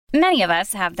Many of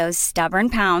us have those stubborn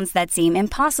pounds that seem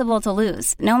impossible to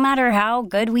lose, no matter how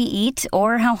good we eat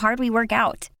or how hard we work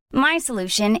out. My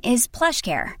solution is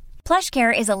PlushCare.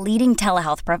 PlushCare is a leading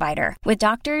telehealth provider with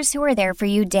doctors who are there for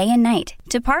you day and night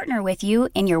to partner with you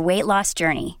in your weight loss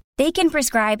journey. They can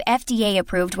prescribe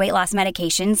FDA-approved weight loss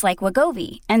medications like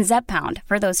Wegovy and Zepbound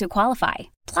for those who qualify.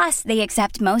 Plus, they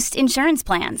accept most insurance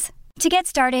plans. To get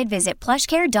started, visit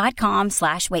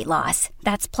plushcare.com/weightloss.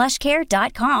 That's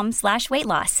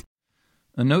plushcare.com/weightloss.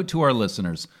 A note to our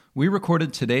listeners. We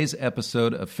recorded today's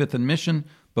episode of Fifth and Mission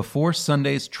before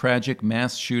Sunday's tragic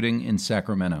mass shooting in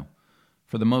Sacramento.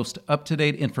 For the most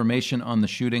up-to-date information on the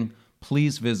shooting,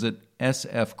 please visit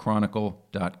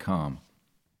sfchronicle.com.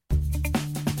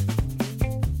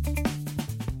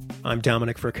 I'm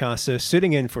Dominic Fracassa,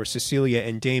 sitting in for Cecilia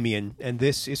and Damien, and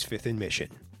this is Fifth and Mission.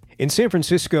 In San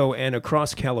Francisco and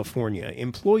across California,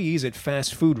 employees at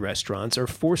fast food restaurants are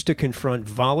forced to confront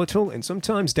volatile and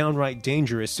sometimes downright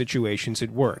dangerous situations at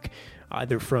work,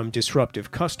 either from disruptive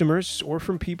customers or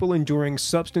from people enduring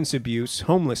substance abuse,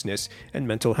 homelessness, and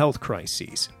mental health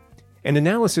crises. An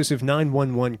analysis of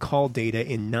 911 call data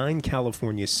in 9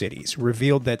 California cities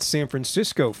revealed that San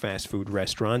Francisco fast food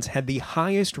restaurants had the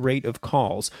highest rate of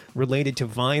calls related to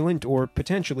violent or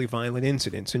potentially violent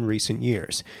incidents in recent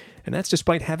years. And that's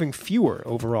despite having fewer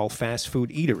overall fast food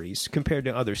eateries compared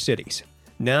to other cities.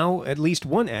 Now, at least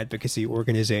one advocacy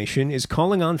organization is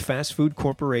calling on fast food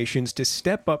corporations to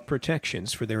step up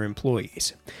protections for their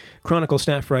employees. Chronicle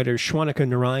staff writers Shwanika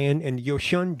Narayan and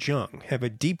Yohyun Jung have a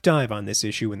deep dive on this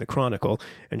issue in the Chronicle,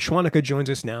 and Shwanika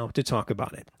joins us now to talk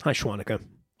about it. Hi, Shwanika.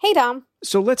 Hey, Dom.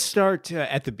 So let's start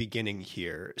at the beginning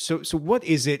here. So what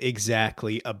is it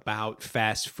exactly about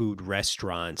fast food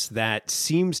restaurants that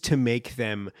seems to make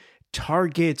them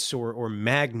targets or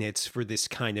magnets for this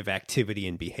kind of activity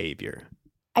and behavior?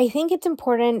 I think it's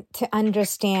important to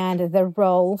understand the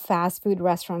role fast food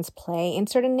restaurants play in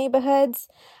certain neighborhoods.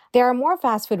 There are more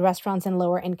fast food restaurants in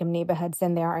lower income neighborhoods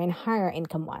than there are in higher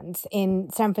income ones. In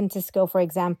San Francisco, for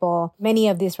example, many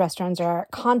of these restaurants are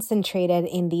concentrated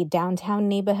in the downtown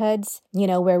neighborhoods,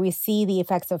 where we see the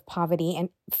effects of poverty and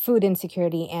food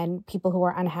insecurity and people who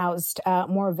are unhoused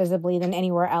more visibly than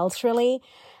anywhere else, really.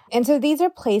 And so these are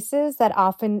places that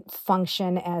often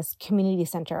function as community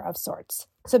center of sorts.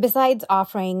 So besides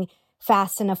offering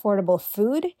fast and affordable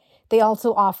food, they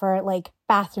also offer like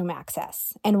bathroom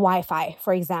access and Wi-Fi,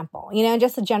 for example,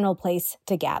 just a general place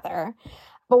to gather.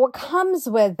 But what comes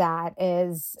with that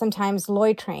is sometimes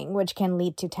loitering, which can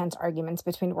lead to tense arguments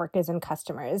between workers and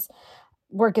customers.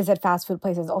 Workers at fast food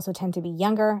places also tend to be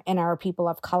younger and are people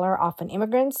of color, often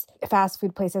immigrants. Fast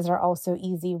food places are also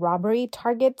easy robbery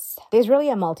targets. There's really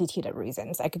a multitude of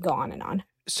reasons. I could go on and on.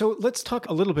 So let's talk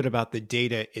a little bit about the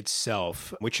data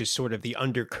itself, which is sort of the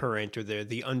undercurrent or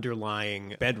the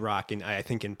underlying bedrock, and I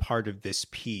think in part of this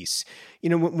piece.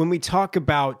 When we talk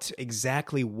about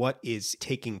exactly what is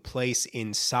taking place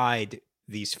inside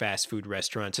these fast food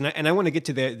restaurants, and I want to get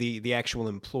to the actual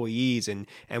employees and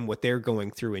what they're going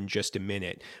through in just a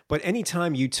minute. But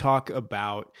anytime you talk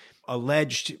about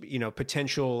alleged,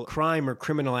 potential crime or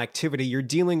criminal activity, you're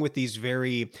dealing with these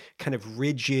very kind of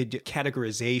rigid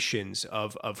categorizations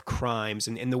of crimes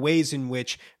and the ways in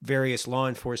which various law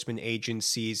enforcement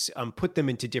agencies put them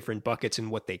into different buckets and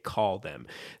what they call them.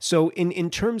 So in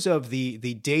terms of the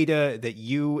data that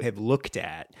you have looked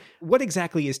at, what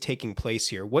exactly is taking place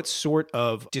here? What sort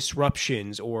of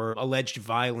disruptions or alleged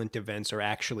violent events are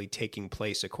actually taking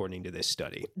place according to this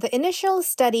study? The initial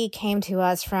study came to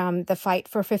us from the Fight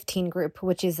for 15 group,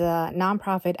 which is a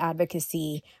nonprofit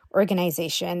advocacy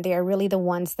organization. They are really the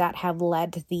ones that have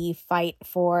led the fight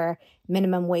for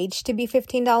minimum wage to be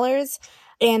 $15.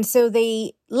 And so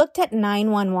they looked at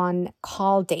 911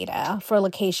 call data for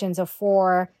locations of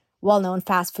 4 well-known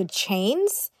fast food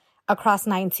chains across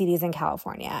 9 cities in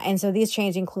California. And so these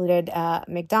chains included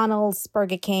McDonald's,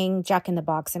 Burger King, Jack in the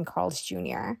Box, and Carl's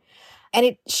Jr. And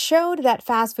it showed that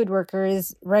fast food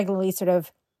workers regularly sort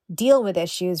of deal with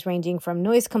issues ranging from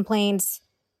noise complaints,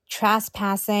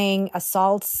 trespassing,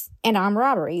 assaults, and armed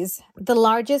robberies. The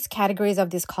largest categories of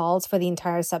these calls for the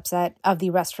entire subset of the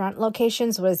restaurant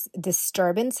locations was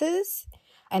disturbances.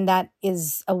 And that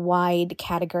is a wide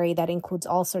category that includes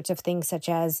all sorts of things such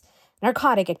as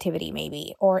narcotic activity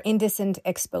maybe, or indecent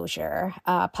exposure,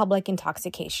 public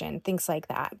intoxication, things like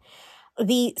that.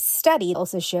 The study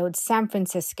also showed San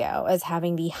Francisco as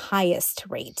having the highest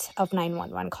rate of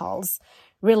 911 calls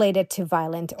related to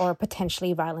violent or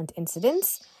potentially violent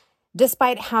incidents,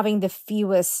 despite having the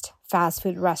fewest fast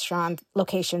food restaurant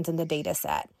locations in the data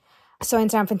set. So in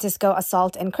San Francisco,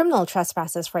 assault and criminal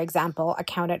trespasses, for example,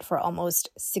 accounted for almost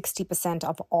 60%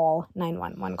 of all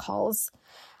 911 calls.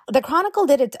 The Chronicle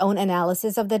did its own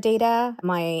analysis of the data.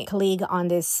 My colleague on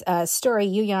this story,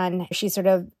 Yuyan, she sort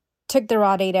of took the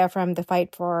raw data from the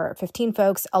Fight for 15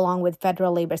 folks along with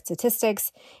federal labor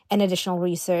statistics and additional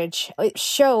research. It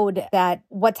showed that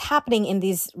what's happening in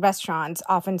these restaurants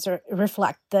often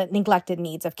reflect the neglected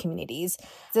needs of communities.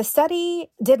 The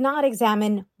study did not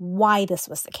examine why this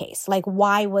was the case. Like,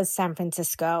 why was San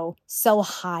Francisco so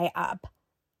high up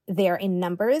there in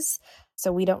numbers?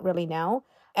 So we don't really know.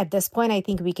 At this point, I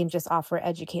think we can just offer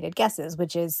educated guesses,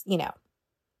 which is,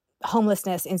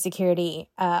 homelessness, insecurity,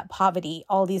 poverty,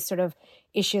 all these sort of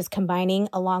issues combining,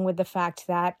 along with the fact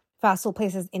that fast food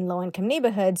places in low-income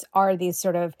neighborhoods are these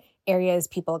sort of areas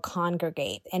people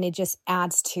congregate, and it just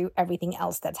adds to everything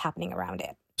else that's happening around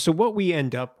it. So what we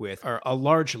end up with are a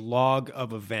large log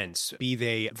of events, be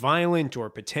they violent or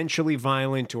potentially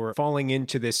violent or falling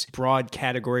into this broad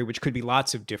category, which could be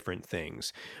lots of different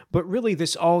things. But really,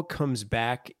 this all comes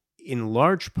back in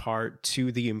large part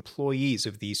to the employees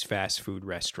of these fast food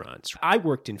restaurants. I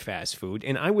worked in fast food,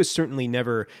 and I was certainly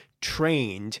never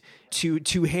trained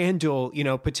to handle,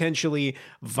 potentially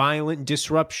violent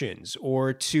disruptions,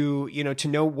 or to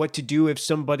know what to do if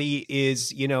somebody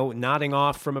is, nodding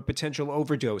off from a potential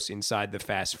overdose inside the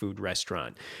fast food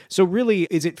restaurant. So really,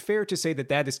 is it fair to say that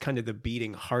that is kind of the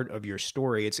beating heart of your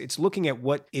story? It's looking at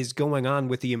what is going on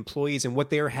with the employees and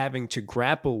what they're having to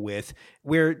grapple with,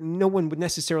 where no one would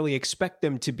necessarily expect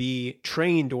them to be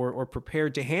trained or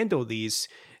prepared to handle these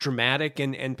dramatic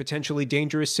and potentially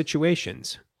dangerous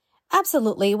situations.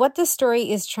 Absolutely. What this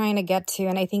story is trying to get to,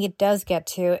 and I think it does get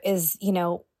to, is,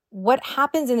 what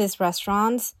happens in these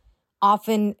restaurants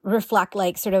often reflect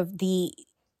like sort of the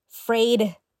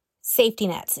frayed safety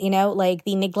nets, like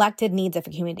the neglected needs of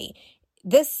a community.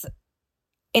 This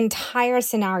entire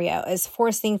scenario is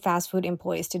forcing fast food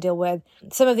employees to deal with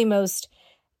some of the most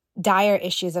dire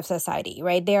issues of society,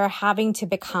 right? They are having to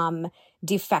become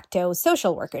de facto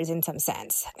social workers in some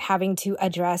sense, having to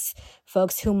address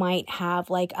folks who might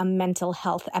have like a mental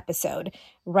health episode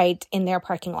right in their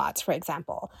parking lots, for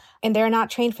example. And they're not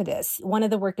trained for this. One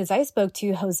of the workers I spoke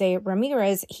to, Jose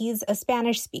Ramirez, he's a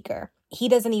Spanish speaker. He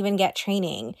doesn't even get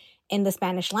training in the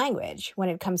Spanish language when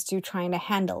it comes to trying to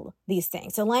handle these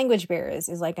things. So language barriers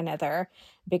is like another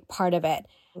big part of it.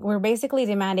 We're basically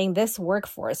demanding this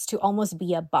workforce to almost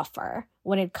be a buffer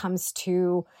when it comes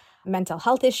to mental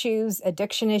health issues,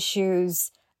 addiction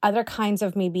issues, other kinds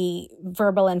of maybe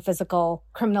verbal and physical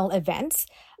criminal events,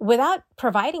 without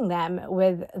providing them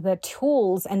with the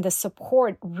tools and the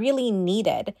support really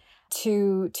needed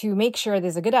to make sure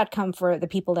there's a good outcome for the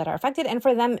people that are affected and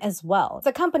for them as well.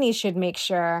 The companies should make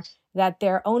sure that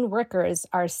their own workers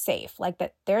are safe, like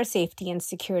that their safety and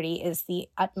security is the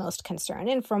utmost concern.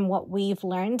 And from what we've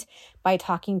learned by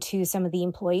talking to some of the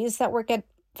employees that work at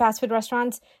fast food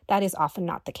restaurants, that is often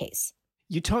not the case.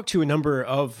 You talked to a number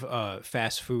of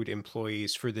fast food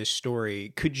employees for this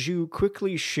story. Could you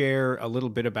quickly share a little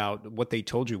bit about what they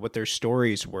told you, what their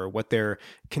stories were, what their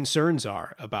concerns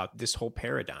are about this whole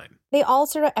paradigm? They all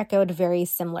sort of echoed very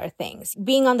similar things.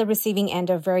 Being on the receiving end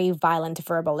of very violent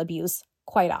verbal abuse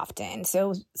quite often.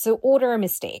 So order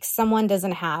mistakes. Someone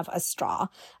doesn't have a straw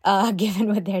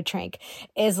given with their drink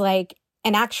is like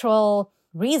an actual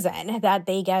reason that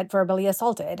they get verbally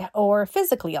assaulted or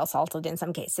physically assaulted in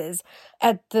some cases.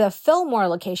 At the Fillmore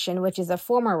location, which is a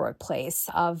former workplace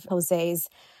of Jose's,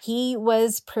 he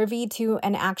was privy to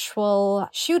an actual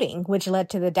shooting, which led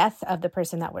to the death of the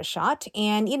person that was shot.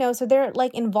 And, so they're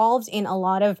like involved in a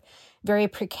lot of very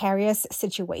precarious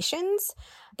situations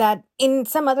that in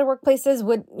some other workplaces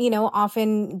would,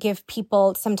 often give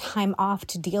people some time off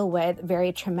to deal with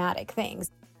very traumatic things.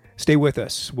 Stay with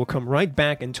us. We'll come right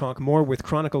back and talk more with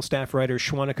Chronicle staff writer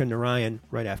Shwanika Narayan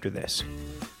right after this.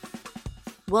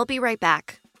 We'll be right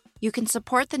back. You can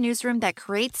support the newsroom that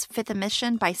creates Fifth and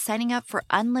Mission by signing up for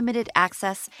unlimited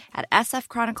access at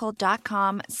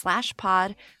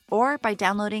sfchronicle.com/pod or by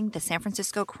downloading the San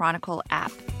Francisco Chronicle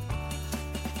app.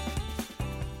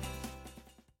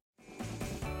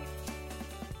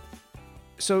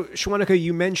 So, Shwanika,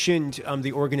 you mentioned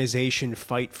the organization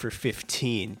Fight for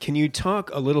 15. Can you talk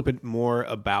a little bit more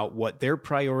about what their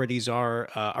priorities are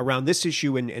around this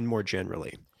issue and more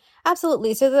generally?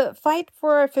 Absolutely. So the Fight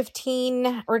for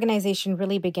 15 organization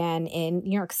really began in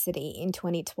New York City in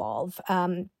 2012.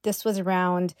 This was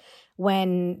around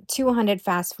when 200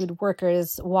 fast food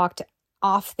workers walked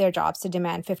off their jobs to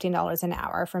demand $15 an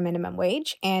hour for minimum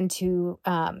wage and to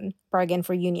bargain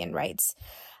for union rights.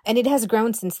 And it has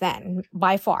grown since then,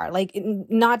 by far, like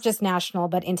not just national,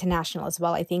 but international as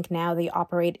well. I think now they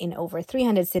operate in over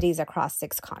 300 cities across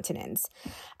 6 continents.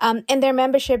 And their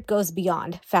membership goes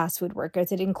beyond fast food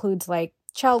workers. It includes like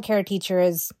childcare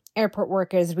teachers, airport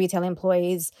workers, retail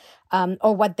employees,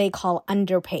 or what they call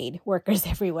underpaid workers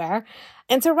everywhere.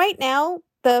 And so right now,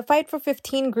 the Fight for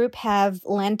 15 group have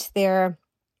lent their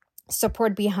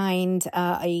support behind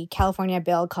a California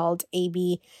bill called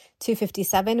AB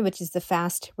 257, which is the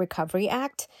Fast Recovery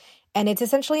Act. And it's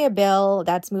essentially a bill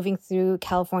that's moving through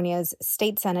California's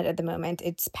state Senate at the moment.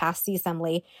 It's passed the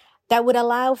assembly that would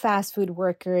allow fast food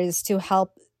workers to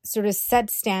help sort of set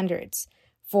standards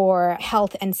for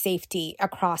health and safety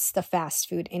across the fast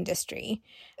food industry.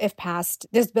 If passed,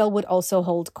 this bill would also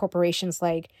hold corporations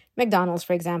like McDonald's,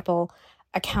 for example,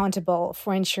 accountable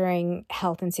for ensuring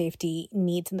health and safety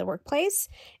needs in the workplace.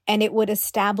 And it would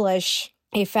establish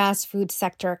a fast food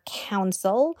sector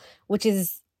council, which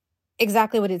is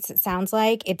exactly what it sounds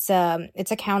like. It's a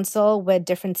council with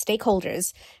different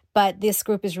stakeholders, but this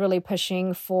group is really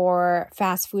pushing for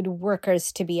fast food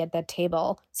workers to be at that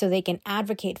table so they can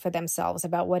advocate for themselves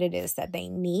about what it is that they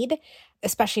need,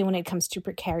 especially when it comes to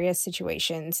precarious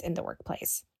situations in the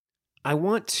workplace. I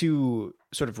want to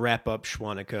sort of wrap up,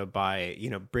 Shwanika, by,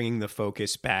 bringing the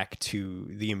focus back to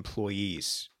the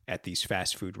employees at these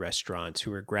fast food restaurants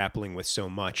who are grappling with so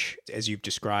much, as you've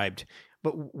described.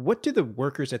 But what do the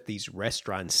workers at these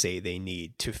restaurants say they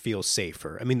need to feel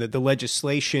safer? I mean, the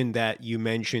legislation that you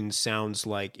mentioned sounds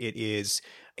like it is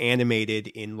animated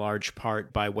in large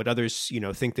part by what others,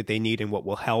 think that they need and what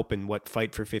will help and what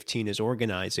Fight for 15 is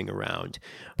organizing around.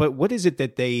 But what is it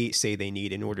that they say they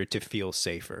need in order to feel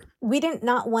safer? We did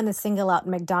not want to single out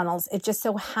McDonald's. It just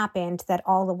so happened that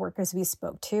all the workers we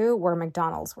spoke to were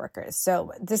McDonald's workers.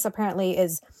 So this apparently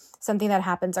is something that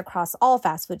happens across all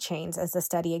fast food chains, as the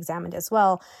study examined as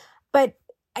well. But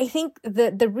I think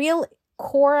the real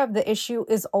core of the issue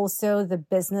is also the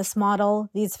business model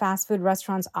these fast food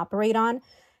restaurants operate on.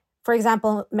 For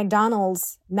example,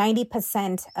 McDonald's,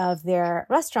 90% of their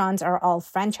restaurants are all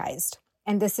franchised.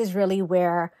 And this is really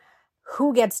where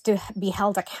who gets to be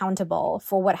held accountable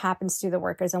for what happens to the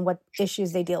workers and what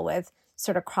issues they deal with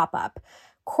sort of crop up.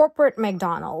 Corporate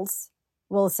McDonald's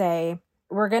will say,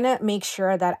 we're going to make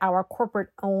sure that our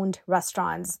corporate-owned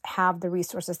restaurants have the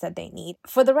resources that they need.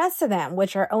 For the rest of them,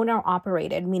 which are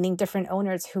owner-operated, meaning different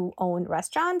owners who own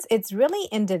restaurants, it's really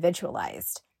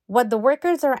individualized. What the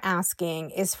workers are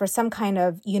asking is for some kind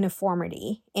of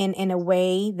uniformity in a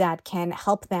way that can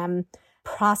help them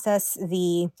process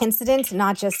the incident,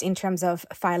 not just in terms of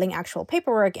filing actual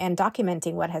paperwork and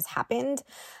documenting what has happened,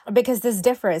 because this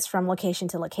differs from location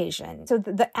to location. So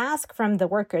the ask from the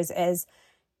workers is,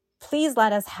 please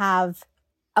let us have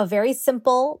a very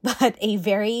simple, but a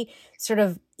very sort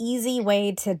of easy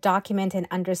way to document and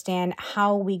understand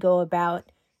how we go about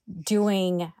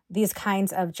doing these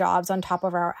kinds of jobs on top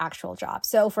of our actual job.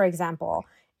 So, for example,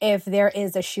 if there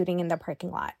is a shooting in the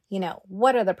parking lot,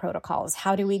 what are the protocols?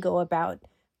 How do we go about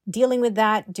dealing with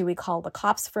that? Do we call the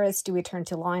cops first? Do we turn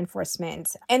to law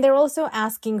enforcement? And they're also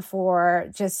asking for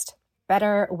just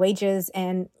better wages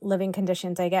and living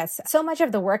conditions, I guess. So much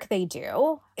of the work they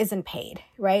do isn't paid,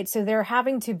 right? So they're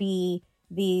having to be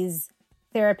these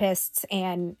therapists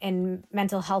and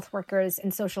mental health workers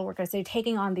and social workers. They're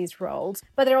taking on these roles,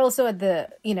 but they're also at the,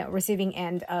 receiving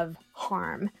end of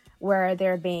harm where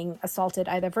they're being assaulted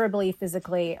either verbally,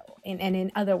 physically, and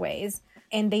in other ways.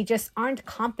 And they just aren't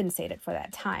compensated for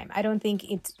that time. I don't think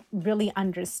it's really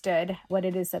understood what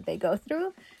it is that they go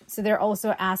through. So they're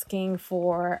also asking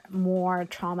for more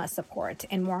trauma support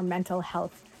and more mental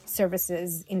health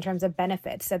services in terms of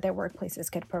benefits that their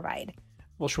workplaces could provide.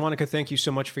 Well, Shwanika, thank you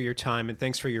so much for your time, and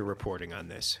thanks for your reporting on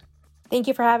this. Thank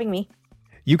you for having me.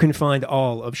 You can find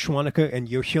all of Shwanika and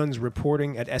Yohyun's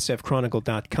reporting at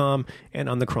sfchronicle.com and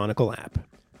on the Chronicle app.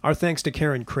 Our thanks to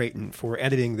Karen Creighton for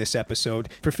editing this episode.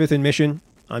 For Fifth and Mission,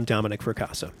 I'm Dominic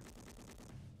Fracassa.